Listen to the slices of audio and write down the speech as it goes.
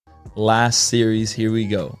last series. Here we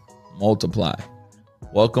go. Multiply.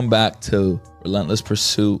 Welcome back to Relentless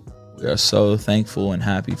Pursuit. We are so thankful and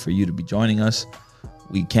happy for you to be joining us.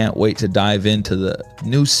 We can't wait to dive into the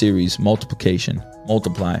new series, Multiplication,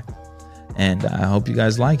 Multiply. And I hope you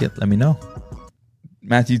guys like it. Let me know.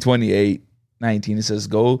 Matthew 28:19, it says,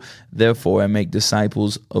 "Go therefore and make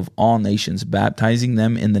disciples of all nations, baptizing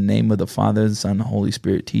them in the name of the Father, the Son, and the Holy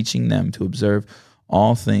Spirit, teaching them to observe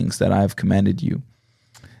all things that I have commanded you."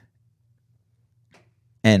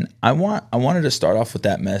 And I wanted to start off with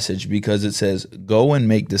that message because it says, "Go and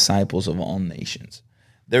make disciples of all nations."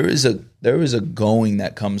 There is a going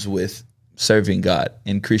that comes with serving God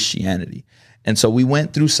in Christianity. And so we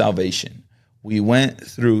went through salvation. We went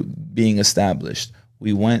through being established.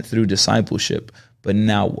 We went through discipleship. But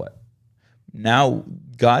now what? Now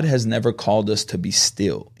God has never called us to be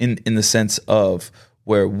still in the sense of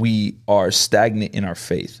where we are stagnant in our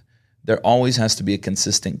faith. There always has to be a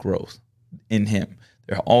consistent growth in Him.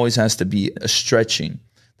 There always has to be a stretching.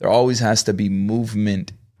 There always has to be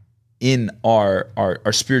movement in our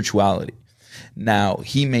spirituality. Now,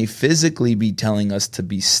 He may physically be telling us to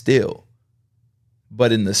be still,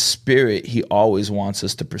 but in the spirit, He always wants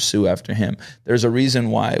us to pursue after Him. There's a reason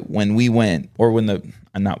why when we went, or when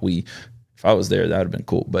if I was there, that would have been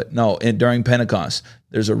cool. But no, during Pentecost,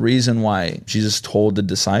 there's a reason why Jesus told the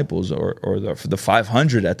disciples or the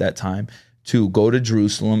 500 at that time to go to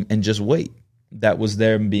Jerusalem and just wait. That was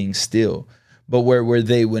them being still. But where were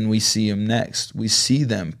they when we see Him next? We see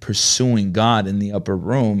them pursuing God in the upper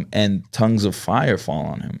room, and tongues of fire fall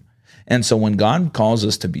on Him. And so when God calls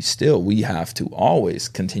us to be still, we have to always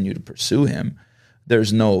continue to pursue Him.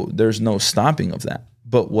 There's no stopping of that.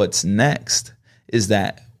 But what's next is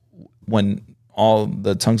that when all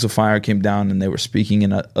the tongues of fire came down and they were speaking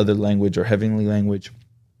in other language or heavenly language,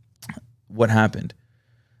 what happened?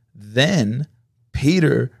 Then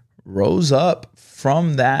Peter rose up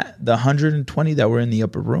from the 120 that were in the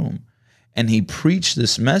upper room, and he preached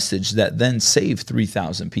this message that then saved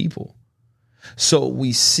 3,000 people. So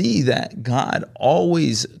we see that God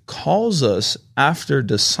always calls us after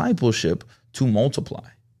discipleship to multiply.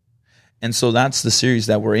 And so that's the series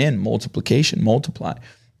that we're in, multiplication, multiply.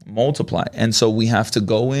 And so we have to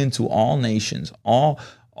go into all nations, all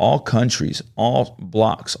countries, all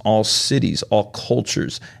blocks, all cities, all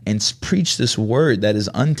cultures, and preach this word that is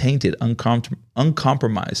untainted,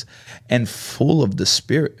 uncompromised, and full of the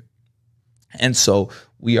Spirit. And so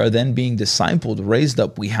we are then being discipled, raised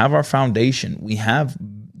up. We have our foundation. We have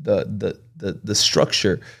the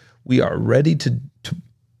structure. We are ready to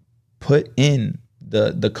put in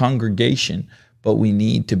the congregation, but we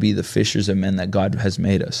need to be the fishers of men that God has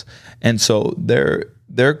made us. And so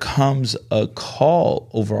there comes a call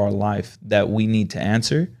over our life that we need to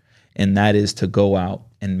answer, and that is to go out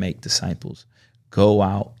and make disciples. Go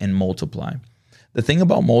out and multiply. The thing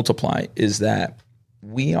about multiply is that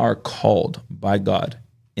we are called by God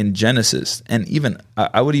in Genesis, and even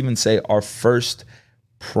I would even say our first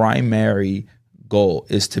primary goal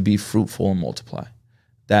is to be fruitful and multiply.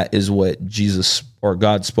 That is what Jesus or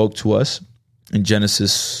God spoke to us in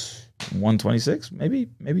Genesis 1:26, maybe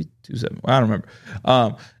 2:7. I don't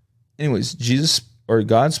remember. Anyways, Jesus or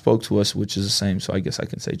God spoke to us, which is the same. So I guess I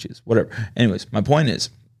can say Jesus, whatever. Anyways, my point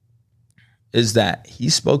is that He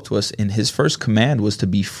spoke to us, and His first command was to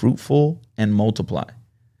be fruitful and multiply.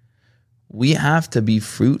 We have to be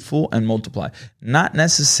fruitful and multiply, not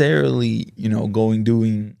necessarily,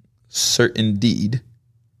 doing certain deed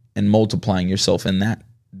and multiplying yourself in that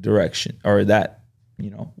direction or that,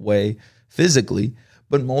 way physically,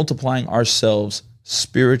 but multiplying ourselves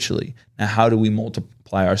spiritually. Now, how do we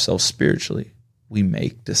multiply ourselves spiritually? We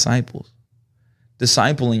make disciples.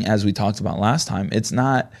 Discipling, as we talked about last time, it's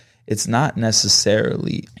not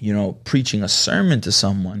necessarily, preaching a sermon to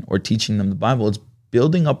someone or teaching them the Bible. It's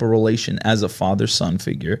building up a relation as a father-son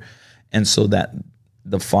figure. And so that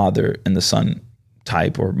the father and the son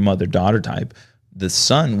type or mother-daughter type, the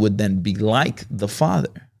son would then be like the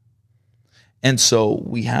father. And so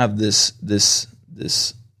we have this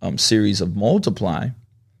series of multiply,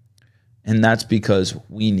 and that's because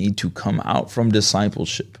we need to come out from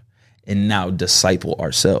discipleship and now disciple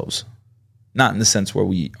ourselves. Not in the sense where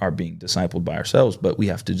we are being discipled by ourselves, but we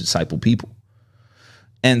have to disciple people.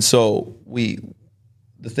 And so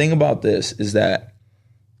the thing about this is that,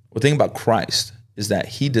 the thing about Christ is that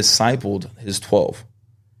He discipled His 12.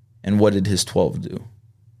 And what did His 12 do?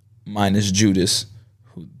 Minus Judas,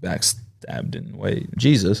 who backstabbed in a way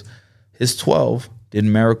Jesus, His 12 did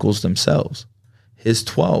miracles themselves. His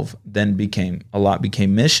 12 then became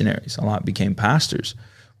missionaries, a lot became pastors.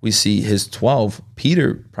 We see His 12,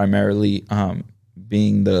 Peter primarily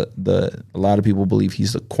being a lot of people believe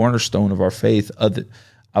he's the cornerstone of our faith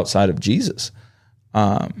outside of Jesus.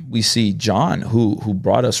 We see John who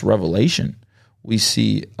brought us revelation. We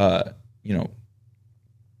see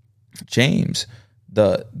James,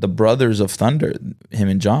 the brothers of thunder, him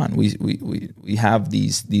and John. We have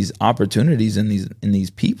these opportunities in these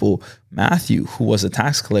people. Matthew, who was a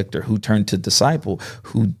tax collector, who turned to disciple,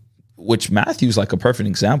 which Matthew's like a perfect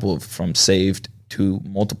example of from saved to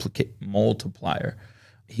multiplier.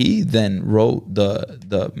 He then wrote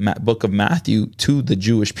the book of Matthew to the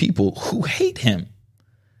Jewish people who hate him.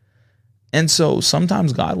 And so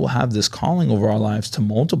sometimes God will have this calling over our lives to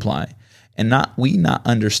multiply, and not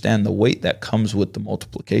understand the weight that comes with the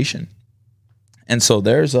multiplication. And so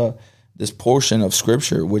there's this portion of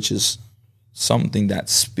scripture, which is something that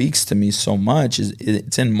speaks to me so much.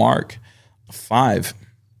 It's in Mark 5.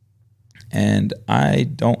 And I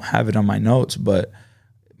don't have it on my notes, but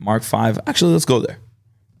Mark 5, actually, let's go there.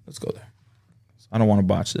 I don't want to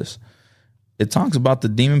botch this. It talks about the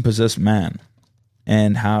demon-possessed man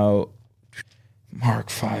and how Mark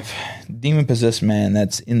 5, demon-possessed man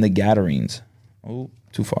that's in the Gadarenes. Oh,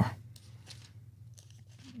 too far.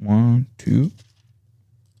 1, 2.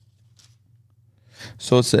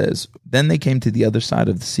 So it says, then they came to the other side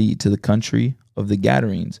of the sea, to the country of the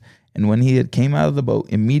Gadarenes. And when he had came out of the boat,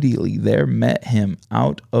 immediately there met him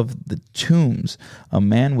out of the tombs a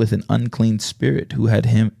man with an unclean spirit who had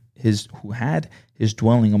his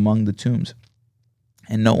dwelling among the tombs.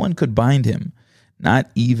 And no one could bind him, not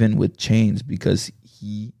even with chains, because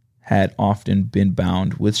he had often been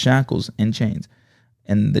bound with shackles and chains.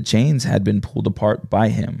 And the chains had been pulled apart by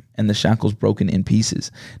him, and the shackles broken in pieces.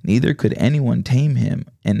 Neither could anyone tame him.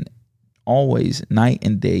 And always, night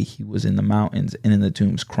and day, he was in the mountains and in the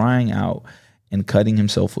tombs, crying out and cutting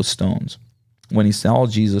himself with stones. When he saw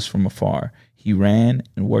Jesus from afar, he ran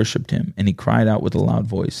and worshipped him, and he cried out with a loud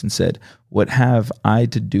voice and said, what have I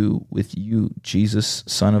to do with you, Jesus,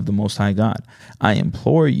 Son of the Most High God? I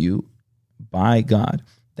implore you by God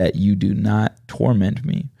that you do not torment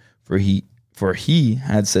me. For he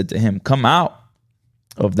had said to him, come out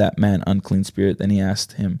of that man, unclean spirit. Then he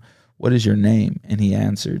asked him, what is your name? And he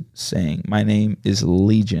answered, saying, my name is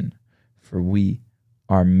Legion, for we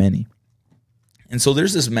are many. And so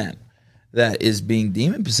there's this man that is being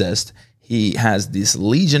demon possessed. He has this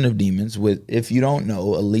legion of demons. With, if you don't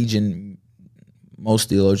know, a legion, most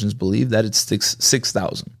theologians believe that it's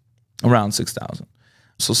 6,000, around 6,000.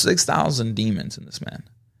 So 6,000 demons in this man.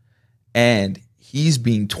 And he's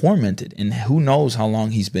being tormented. And who knows how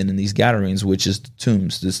long he's been in these Gadarenes, which is the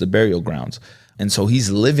tombs, this is the burial grounds. And so he's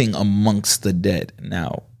living amongst the dead.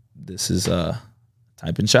 Now, this is a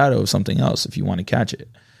type and shadow of something else if you want to catch it.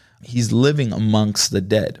 He's living amongst the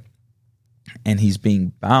dead. And he's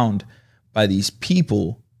being bound by these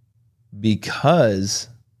people because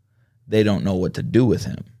they don't know what to do with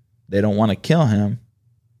him. They don't want to kill him.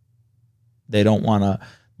 They don't want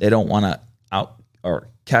to out or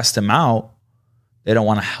cast him out. They don't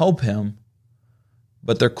want to help him.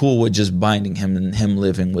 But they're cool with just binding him and him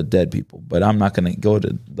living with dead people. But I'm not going to go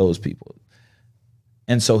to those people.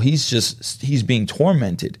 And so he's being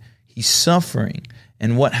tormented. He's suffering.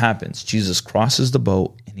 And what happens? Jesus crosses the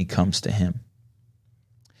boat and he comes to him.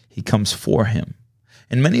 He comes for him.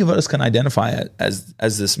 And many of us can identify as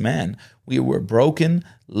this man. We were broken,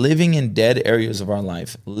 living in dead areas of our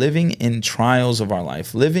life, living in trials of our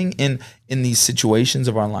life, living in these situations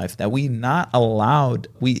of our life that we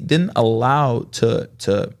didn't allow to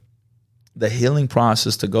the healing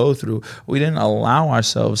process to go through. We didn't allow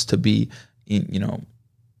ourselves to be,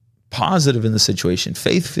 positive in the situation,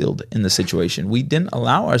 faith-filled in the situation. We didn't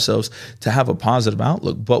allow ourselves to have a positive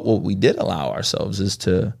outlook. But what we did allow ourselves is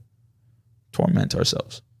to torment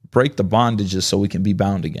ourselves, break the bondages so we can be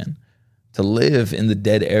bound again, to live in the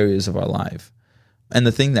dead areas of our life. And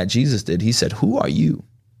the thing that Jesus did, he said, who are you?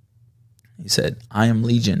 He said, I am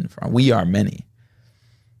Legion, for we are many.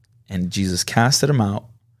 And Jesus casted them out.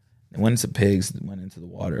 They went into pigs, went into the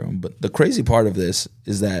water. But the crazy part of this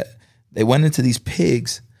is that they went into these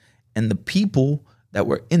pigs, and the people that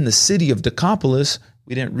were in the city of Decapolis,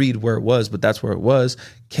 we didn't read where it was, but that's where it was,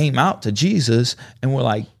 came out to Jesus and were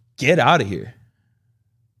like, get out of here.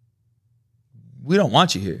 We don't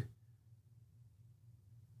want you here.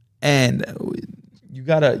 And you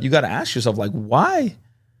gotta ask yourself, like, why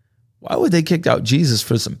would they kick out Jesus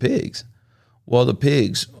for some pigs? Well, the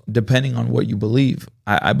pigs, depending on what you believe,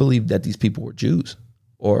 I believe that these people were Jews,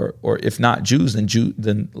 or if not Jews,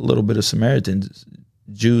 then a little bit of Samaritans,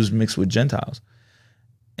 Jews mixed with Gentiles.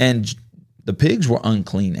 And the pigs were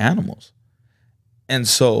unclean animals. And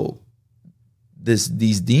so these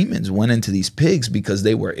demons went into these pigs because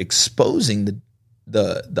they were exposing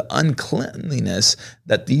the uncleanliness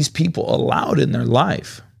that these people allowed in their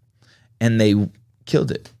life, and they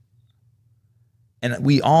killed it. And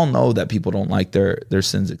we all know that people don't like their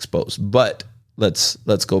sins exposed. But let's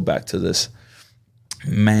go back to this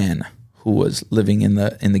man who was living in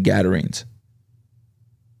the Gadarenes.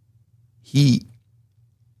 He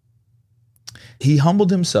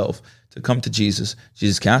humbled himself to come to Jesus.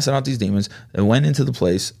 Jesus casted out these demons. They went into the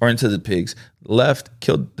place, or into the pigs, left,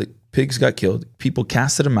 killed. The pigs got killed. People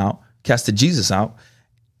casted him out, casted Jesus out.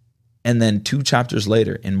 And then 2 chapters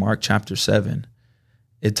later, in Mark chapter 7,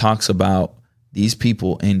 it talks about these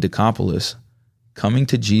people in Decapolis coming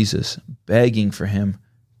to Jesus, begging for him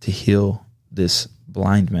to heal this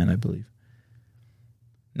blind man, I believe.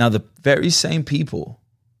 Now, the very same people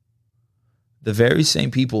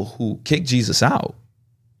who kicked Jesus out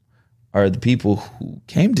are the people who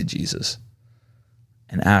came to Jesus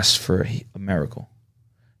and asked for a miracle.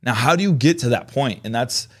 Now, how do you get to that point? And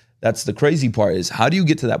that's the crazy part, is how do you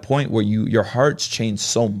get to that point where your heart's changed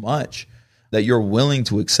so much that you're willing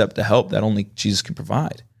to accept the help that only Jesus can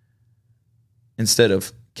provide, instead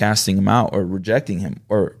of casting him out or rejecting him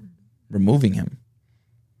or removing him?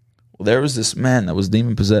 Well, there was this man that was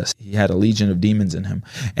demon possessed. He had a legion of demons in him,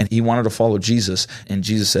 and he wanted to follow Jesus. And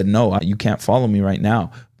Jesus said, no, you can't follow me right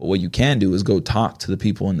now. But what you can do is go talk to the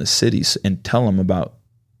people in the cities and tell them about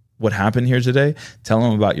what happened here today. Tell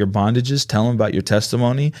them about your bondages. Tell them about your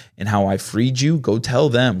testimony and how I freed you. Go tell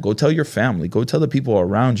them. Go tell your family. Go tell the people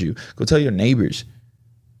around you. Go tell your neighbors.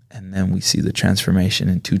 And then we see the transformation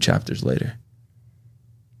in 2 chapters later.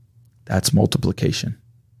 That's multiplication.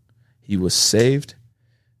 He was saved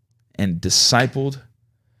and discipled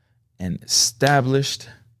and established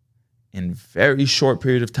in very short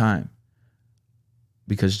period of time,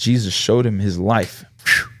 because Jesus showed him his life.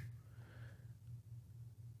 Whew.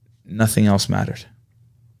 Nothing else mattered.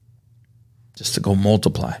 Just to go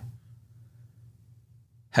multiply.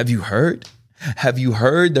 Have you heard? Have you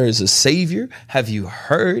heard there's a Savior? Have you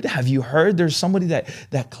heard there's somebody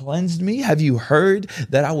that cleansed me? Have you heard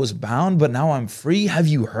that I was bound, but now I'm free? Have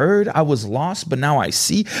you heard I was lost, but now I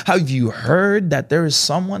see? Have you heard that there is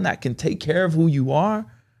someone that can take care of who you are?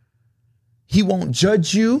 He won't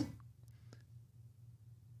judge you,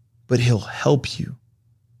 but he'll help you.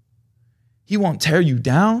 He won't tear you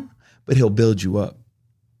down, but he'll build you up.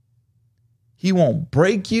 He won't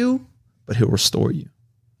break you, but he'll restore you.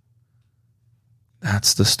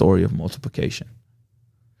 That's the story of multiplication.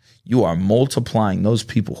 You are multiplying those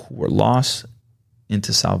people who were lost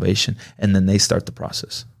into salvation, and then they start the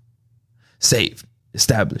process. Saved,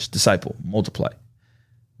 established, disciple, multiply.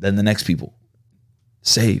 Then the next people,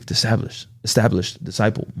 saved, established,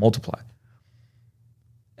 disciple, multiply.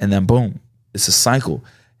 And then boom, it's a cycle,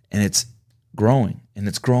 and it's growing, and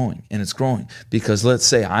it's growing, and it's growing. Because let's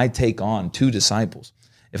say I take on 2 disciples.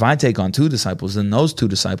 If I take on 2 disciples, then those 2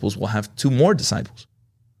 disciples will have 2 more disciples.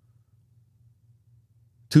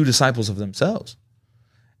 2 disciples of themselves.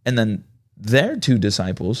 And then their 2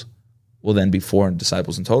 disciples will then be 4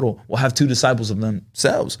 disciples in total. Will have 2 disciples of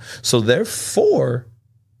themselves. So their 4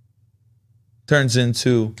 turns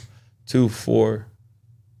into 2, 4,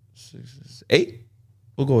 6, 8.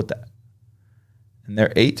 We'll go with that. And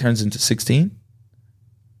their 8 turns into 16.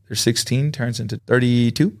 Their 16 turns into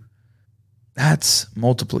 32. That's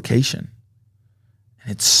multiplication.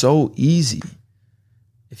 And it's so easy.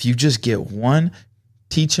 If you just get one,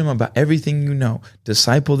 teach them about everything you know,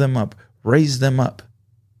 disciple them up, raise them up.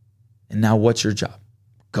 And now what's your job?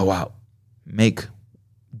 Go out.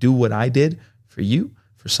 Do what I did for you,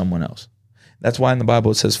 for someone else. That's why in the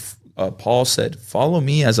Bible it says, Paul said, follow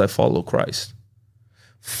me as I follow Christ.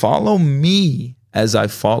 Follow me as I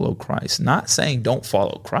follow Christ. Not saying don't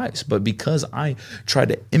follow Christ, but because I try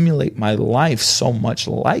to emulate my life so much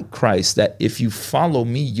like Christ that if you follow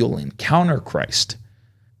me, you'll encounter Christ.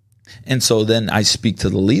 And so then I speak to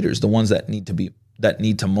the leaders, the ones that need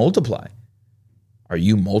to multiply. Are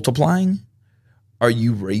you multiplying? Are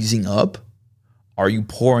you raising up? Are you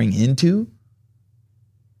pouring into?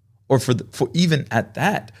 Or for even at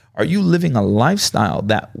that, are you living a lifestyle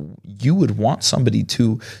that you would want somebody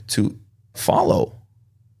to follow?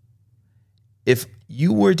 If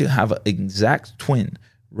you were to have an exact twin,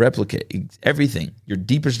 replicate everything, your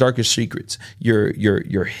deepest, darkest secrets,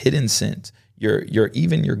 your hidden sins,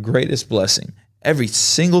 even your greatest blessing, every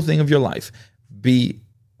single thing of your life be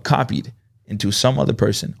copied into some other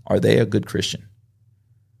person, are they a good Christian?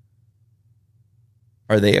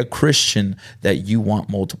 Are they a Christian that you want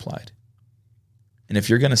multiplied? And if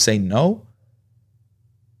you're going to say no,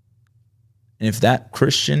 and if that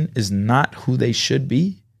Christian is not who they should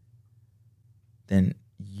be, then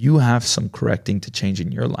you have some correcting to change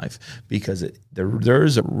in your life, because there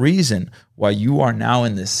is a reason why you are now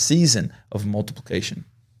in this season of multiplication.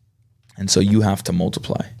 And so you have to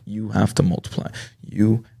multiply. You have to multiply.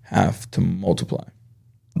 You have to multiply.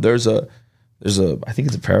 There's a I think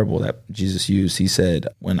it's a parable that Jesus used. He said,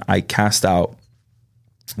 when you cast out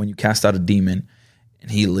a demon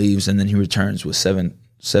and he leaves and then he returns with seven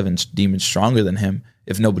demons stronger than him,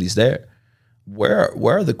 if nobody's there, where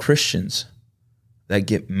are the Christians that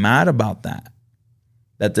get mad about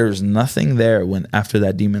that there's nothing there when after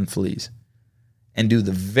that demon flees, and do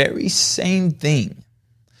the very same thing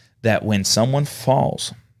that when someone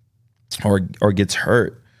falls or gets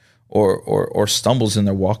hurt or stumbles in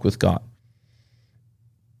their walk with God,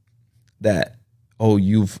 that, oh,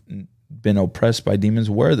 you've been oppressed by demons?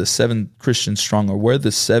 Where are the 7 Christians strong? Or where are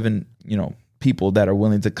the 7, people that are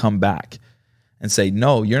willing to come back and say,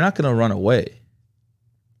 no, you're not going to run away,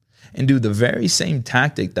 and do the very same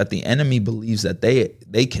tactic that the enemy believes that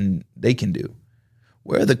they can do?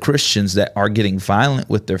 Where are the Christians that are getting violent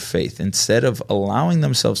with their faith instead of allowing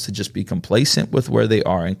themselves to just be complacent with where they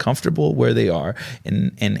are and comfortable where they are,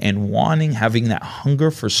 and having that hunger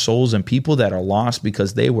for souls and people that are lost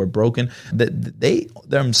because they were broken, that they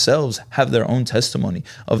themselves have their own testimony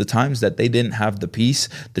of the times that they didn't have the peace,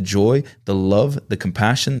 the joy, the love, the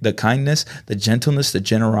compassion, the kindness, the gentleness, the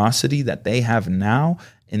generosity that they have now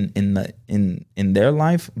in their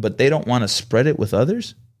life, but they don't want to spread it with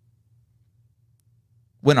others.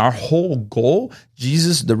 When our whole goal,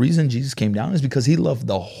 the reason Jesus came down is because he loved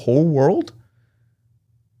the whole world.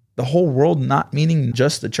 The whole world, not meaning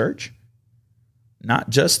just the church,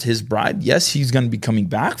 not just his bride. Yes, he's going to be coming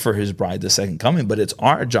back for his bride, the second coming, but it's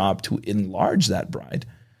our job to enlarge that bride.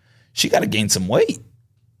 She got to gain some weight.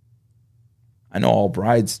 I know all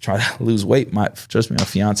brides try to lose weight. Trust me, my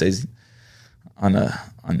fiance's on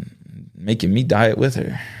making me diet with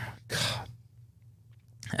her.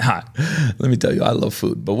 God. Let me tell you, I love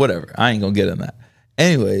food, but whatever. I ain't going to get in that.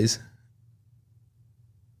 Anyways,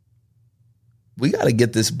 we got to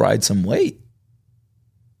get this bride some weight.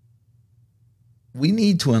 We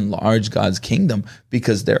need to enlarge God's kingdom,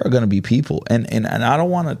 because there are going to be people. And I don't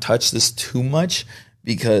want to touch this too much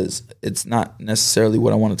because it's not necessarily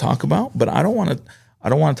what I want to talk about, but I don't want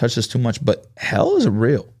to touch this too much, but hell is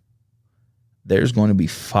real. There's going to be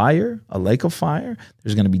fire, a lake of fire.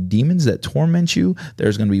 There's going to be demons that torment you.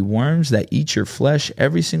 There's going to be worms that eat your flesh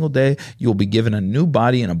every single day. You'll be given a new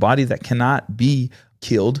body, and a body that cannot be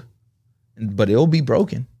killed, but it'll be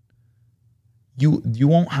broken. You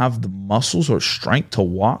won't have the muscles or strength to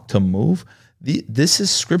walk, to move. This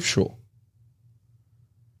is scriptural.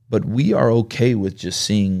 But we are okay with just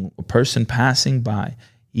seeing a person passing by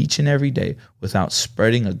each and every day without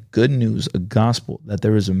spreading a good news, a gospel, that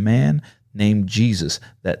there is a man named Jesus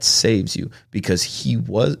that saves you, because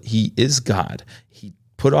he is God. He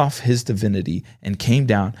put off his divinity and came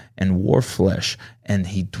down and wore flesh, and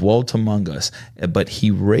he dwelt among us, but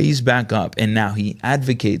he raised back up, and now he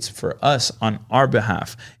advocates for us on our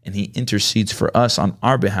behalf, and he intercedes for us on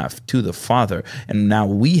our behalf to the Father. And now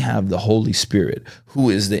we have the Holy Spirit, who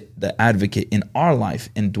is the advocate in our life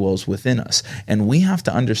and dwells within us. And we have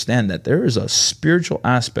to understand that there is a spiritual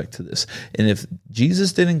aspect to this. And if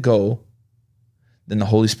Jesus didn't go, then the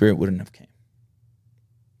Holy Spirit wouldn't have came.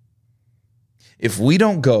 If we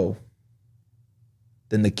don't go,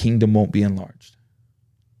 then the kingdom won't be enlarged.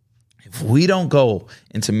 If we don't go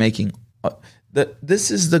into making, this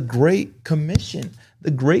is the Great Commission.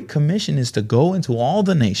 The Great Commission is to go into all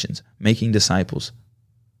the nations, making disciples.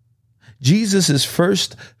 Jesus'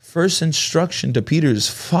 first instruction to Peter is,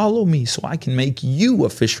 follow me so I can make you a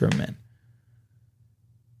fisher of men.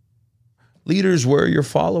 Leaders, where are your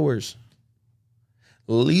followers?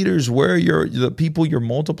 Leaders, where are the people you're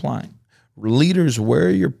multiplying? Leaders, where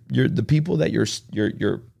are the people that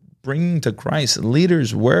you're bringing to Christ?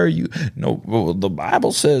 Leaders, where are you? No, well, the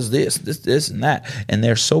Bible says this, and that, and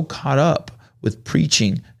they're so caught up with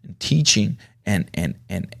preaching and teaching and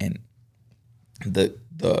the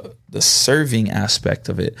serving aspect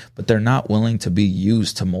of it, but they're not willing to be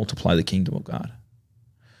used to multiply the kingdom of God.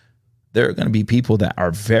 There are going to be people that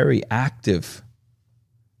are very active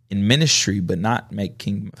in ministry, but not make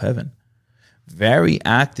kingdom of heaven. Very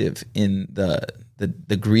active in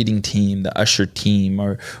the greeting team, the usher team,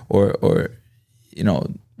 or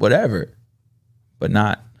whatever, but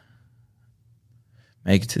not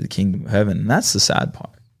make it to the kingdom of heaven. And that's the sad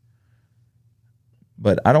part.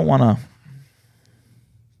 But I don't want to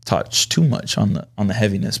touch too much on the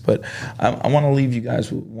heaviness, but I want to leave you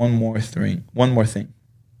guys with one more thing.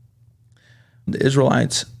 The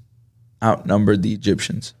Israelites outnumbered the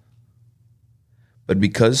Egyptians. But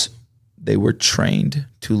because they were trained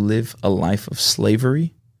to live a life of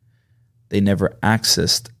slavery. They never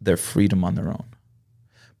accessed their freedom on their own.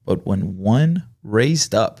 But when one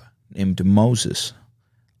raised up named Moses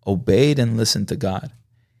obeyed and listened to God,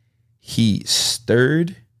 he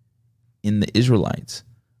stirred in the Israelites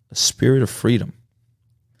a spirit of freedom.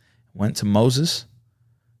 Went to Moses,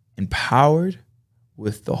 empowered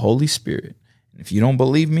with the Holy Spirit. And if you don't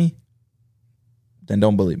believe me, then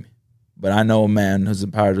don't believe me. But I know a man who's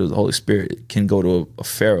empowered with the Holy Spirit can go to a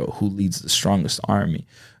Pharaoh who leads the strongest army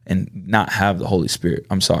and not have the Holy Spirit.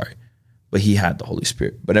 I'm sorry, but he had the Holy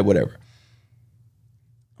Spirit. But whatever.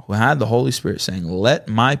 Who had the Holy Spirit saying, let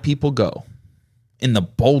my people go in the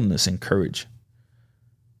boldness and courage.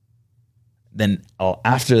 Then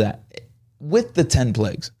after that, with the 10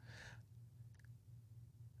 plagues,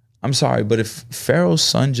 I'm sorry, but if Pharaoh's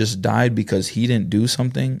son just died because he didn't do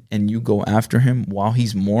something and you go after him while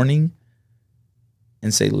he's mourning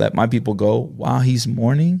and say, let my people go while he's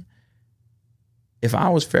mourning. If I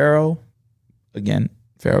was Pharaoh, again,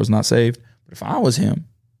 Pharaoh's not saved, but if I was him,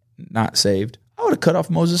 not saved, I would have cut off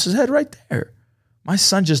Moses' head right there. My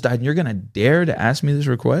son just died and you're going to dare to ask me this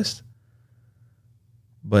request?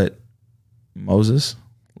 But Moses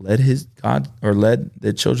led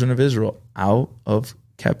the children of Israel out of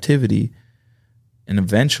captivity and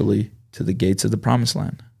eventually to the gates of the promised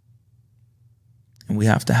land. And we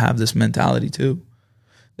have to have this mentality too,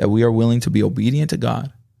 that we are willing to be obedient to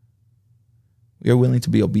God. We are willing to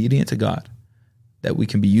be obedient to God, that we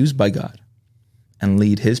can be used by God and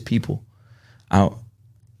lead his people out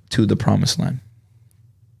to the promised land.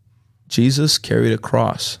 Jesus carried a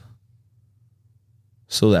cross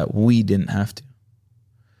so that we didn't have to.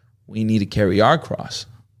 We need to carry our cross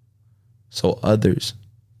so others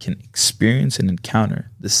can experience and encounter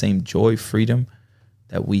the same joy, freedom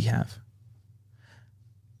that we have.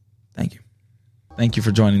 Thank you. Thank you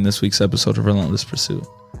for joining this week's episode of Relentless Pursuit.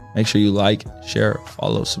 Make sure you like, share,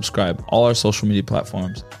 follow, subscribe, all our social media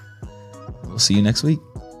platforms. We'll see you next week.